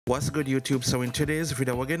What's good, YouTube? So in today's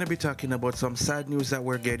video we're going to be talking about some sad news that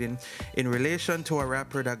we're getting in relation to a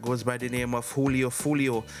rapper that goes by the name of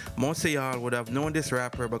Foolio. Most of y'all would have known this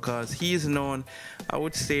rapper because he's known, I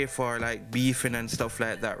would say, for like beefing and stuff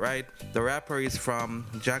like that, right? The rapper is from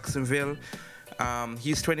Jacksonville.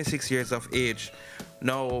 He's 26 years of age.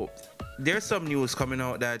 Now there's some news coming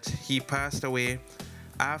out that he passed away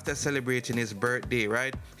after celebrating his birthday,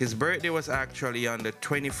 right? His birthday was actually on the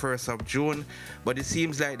 21st of June, but it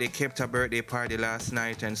seems like they kept a birthday party last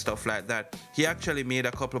night and stuff like that. He actually made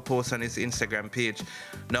a couple of posts on his Instagram page.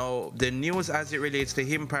 Now, the news as it relates to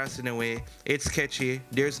him passing away, it's sketchy.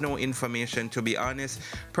 There's no information, to be honest.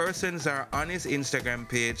 Persons are on his Instagram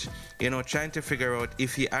page, trying to figure out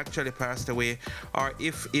if he actually passed away or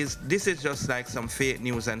if this is just like some fake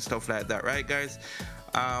news and stuff like that, right, guys?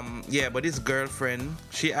 Yeah, but his girlfriend,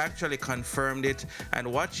 she actually confirmed it,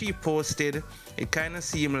 and what she posted, it kind of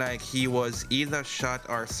seemed like he was either shot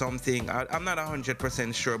or something. I'm not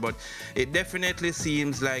 100% sure, but it definitely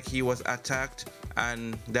seems like he was attacked,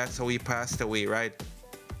 and that's how he passed away, right?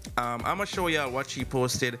 I'm gonna show y'all what she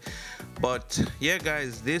posted, but yeah,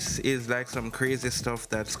 guys, this is like some crazy stuff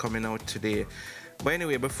that's coming out today. But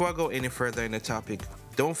anyway, before I go any further in the topic,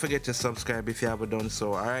 don't forget to subscribe if you haven't done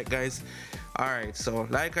so. Alright, guys? Alright, so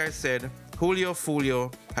like I said, Julio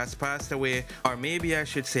Foolio has passed away, or maybe I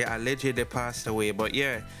should say allegedly passed away. But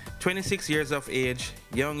yeah, 26 years of age,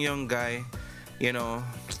 young guy,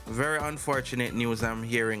 very unfortunate news I'm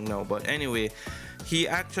hearing now. But anyway, he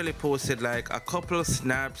actually posted like a couple of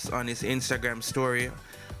snaps on his Instagram story.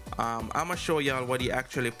 I'm gonna show y'all what he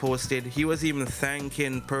actually posted. He was even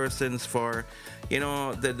thanking persons for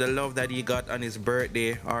the love that he got on his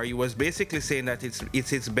birthday, or he was basically saying that it's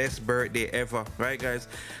his best birthday ever, right, guys?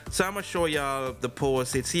 So I'm gonna show y'all the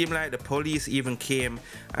post. It seemed like the police even came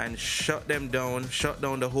and shut down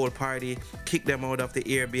the whole party, kicked them out of the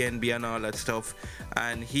Airbnb and all that stuff.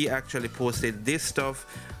 And he actually posted this stuff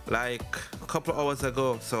like a couple hours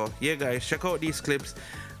ago. So yeah, guys, check out these clips,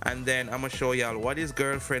 and then I'm gonna show y'all what his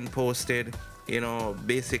girlfriend posted,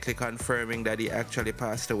 basically confirming that he actually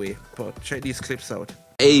passed away. But check these clips out.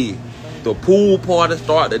 Hey, the pool party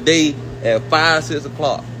start today at 5, 6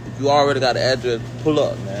 o'clock. If you already got the address, pull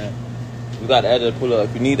up, man. You got the address, pull up.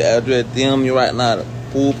 If you need the address, DM me right now. The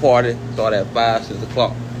pool party start at 5, 6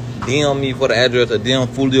 o'clock. DM me for the address or DM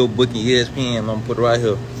Foolio booking ESPN. I'm gonna put it right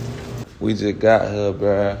here. We just got here,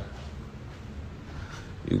 bruh.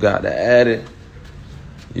 You got to add it.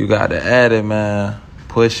 You got to add it, man.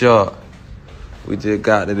 Push up. We just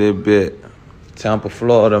got to this bit. Tampa,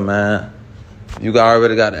 Florida, man. You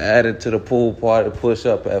already got to add it to the pool party. Push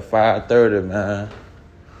up at 5:30, man.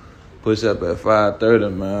 Push up at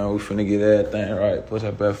 5:30, man. We finna get everything right. Push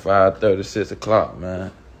up at 5:30, 6 o'clock,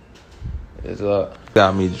 man. It's up.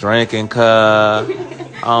 Got me drinking, cuz. I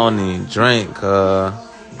don't even drink, cuz.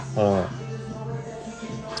 Hold on.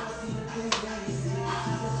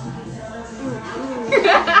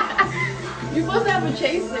 You supposed to have a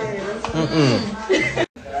chaser.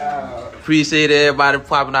 Appreciate everybody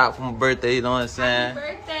popping out for my birthday, you know what I'm saying?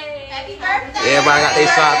 Happy birthday. Happy birthday. Everybody got their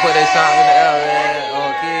shot, put their shot in the air, man.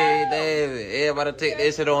 Okay, David. Everybody take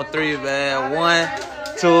this shit on 3, man. 1,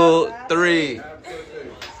 2, 3.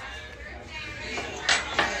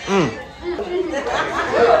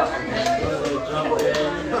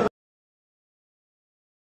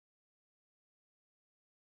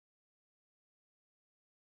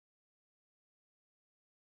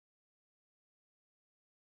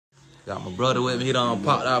 Got my brother with me. He done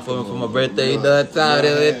popped out for me for my birthday. He done time.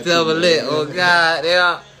 It's lit. Oh, God.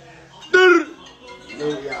 Yeah.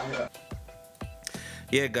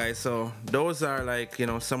 Yeah, guys, so those are like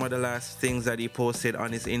some of the last things that he posted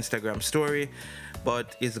on his Instagram story.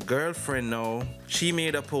 But his girlfriend now, she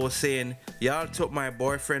made a post saying, "Y'all took my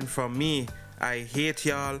boyfriend from me. I hate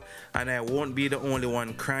y'all, and I won't be the only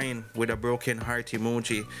one crying," with a broken heart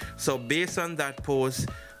emoji. So based on that post,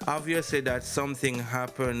 obviously that something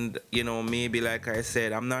happened, maybe like I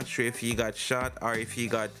said, I'm not sure if he got shot or if he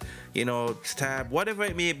got stabbed, whatever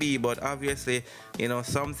it may be, but obviously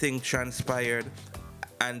something transpired,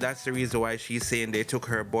 and that's the reason why she's saying they took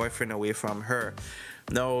her boyfriend away from her.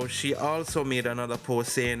 Now, she also made another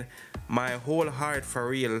post saying, "My whole heart for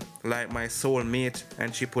real, like my soulmate,"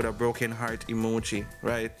 and she put a broken heart emoji,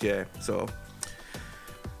 right? Yeah, so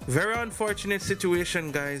very unfortunate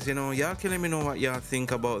situation, guys. Y'all can let me know what y'all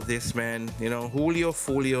think about this, man. Julio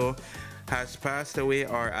Foolio has passed away,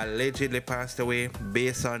 or allegedly passed away,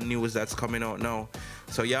 based on news that's coming out now.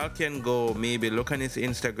 So y'all can go maybe look on his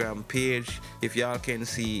Instagram page if y'all can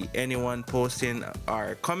see anyone posting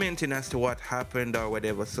or commenting as to what happened or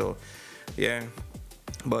whatever. So yeah,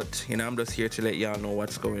 But you know, I'm just here to let y'all know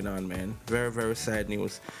what's going on, man. Very, very sad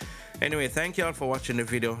news. Anyway, thank y'all for watching the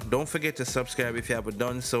video. Don't forget to subscribe if you haven't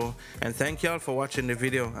done so. And thank y'all for watching the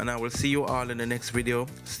video. And I will see you all in the next video.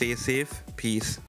 Stay safe. Peace.